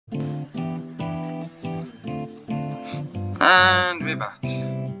And we're back.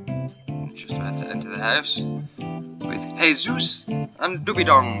 Just about to enter the house with Jesus and Doobie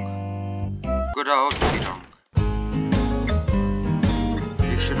Dong. Good old Doobie Dong.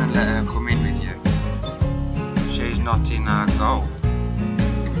 You shouldn't let her come in with you. She's not in our goal.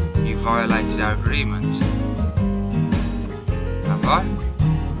 You violated our agreement. Have I?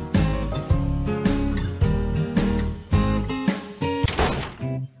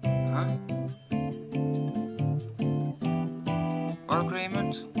 Huh? What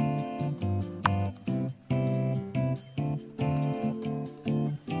agreement?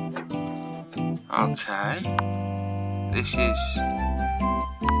 Okay. This is...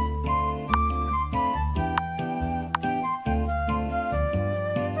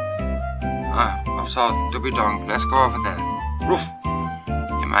 I've told Doobie Dong, let's go over there. Ruff!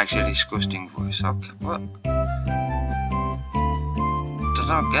 He makes a disgusting voice. Okay, what? I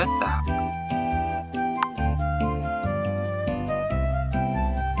don't get that.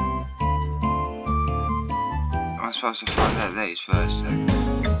 I'm supposed to find out these first then.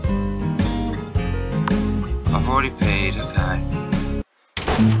 I've already paid, okay.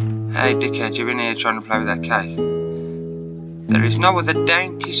 Hey dickhead, you've been here trying to play with that cake. There is no other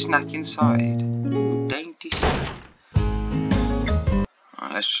dainty snack inside. Dainty snack.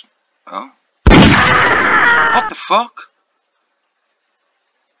 Alright, let's... Oh. What the fuck?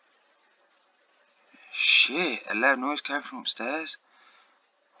 Shit, a loud noise came from upstairs.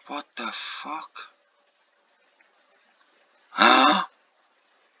 What the fuck? Huh?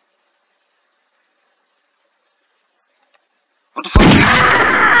 What the fuck?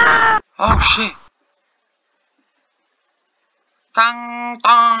 Oh shit. Tang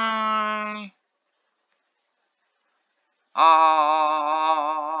tang. Oh.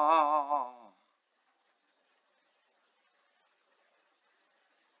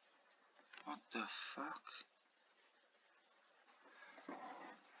 What the fuck?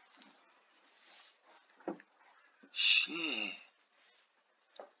 Shit.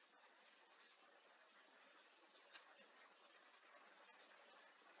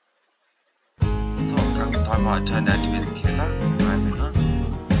 I might have turned out to be the killer, maybe not.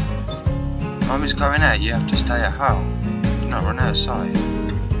 Mum is going out, you have to stay at home. Do not run outside.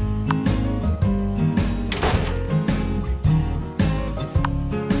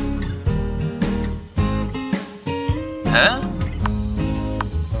 Huh?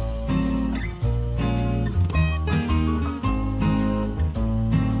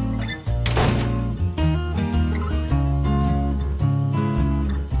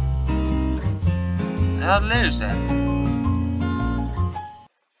 How to lose that?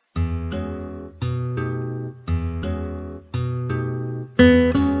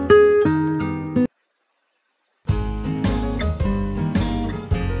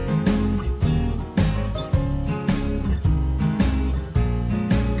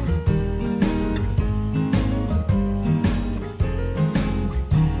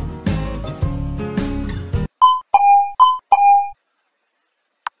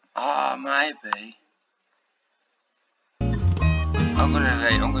 Oh, maybe. I'm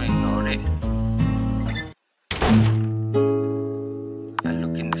gonna ignore it. And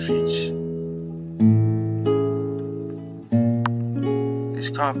look in the fridge. This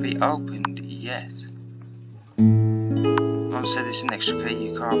can't be opened yet. Mum said it's an extra key,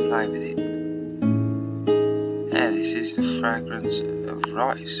 you can't play with it. Yeah, this is the fragrance of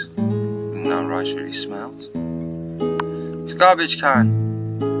rice. No rice really smells. It's a garbage can.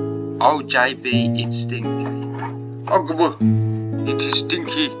 Oh JB, it's stinky. Oh good boy. It is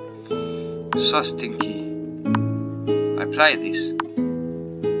stinky, so stinky. I play this.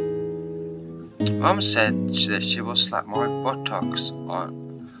 Mum said that she will slap my buttocks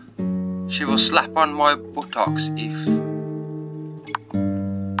on. She will slap on my buttocks if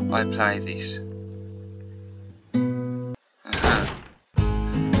I play this.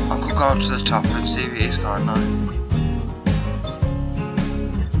 I could go up to the top and see if it is, can't I?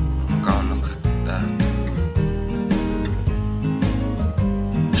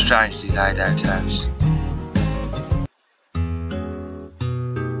 Strangely laid out house.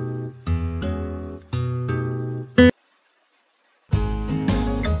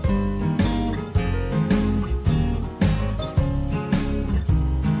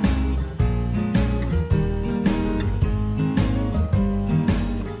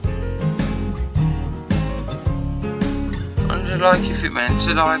 I wonder like if it meant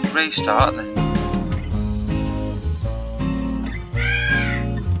to like restart then.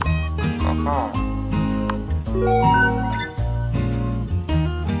 Oh.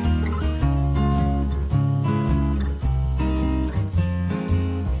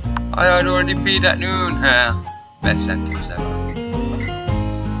 I had already peed at noon, huh? Best sentence ever.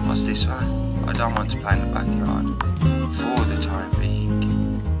 What's this one? I don't want to play in the backyard. For the time being.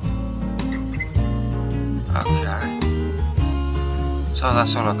 Okay. So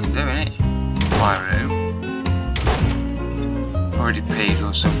that's all I can do, innit? My room. Already peed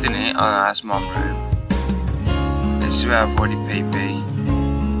or something, innit? Oh, that's mum room. This is where I've already pee.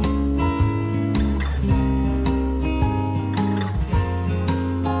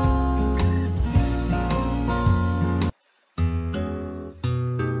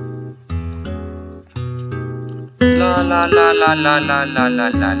 La la la la la la la la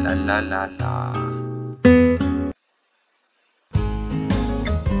la la la la la.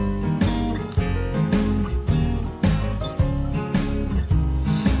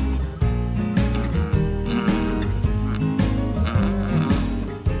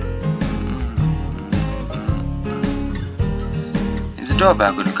 Is the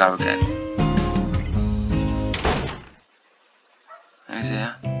doorbell gonna go again? Who's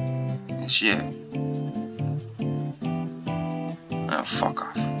here? It's you. Oh, fuck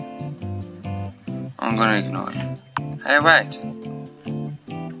off. I'm gonna ignore you. Hey, wait.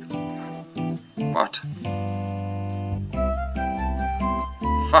 What?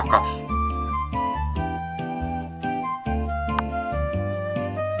 Fuck off.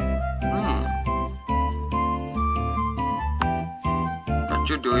 What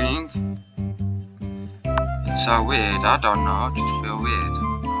you doing? It's so weird, I don't know, I just feel weird.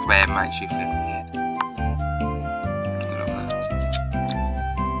 Where makes you feel weird?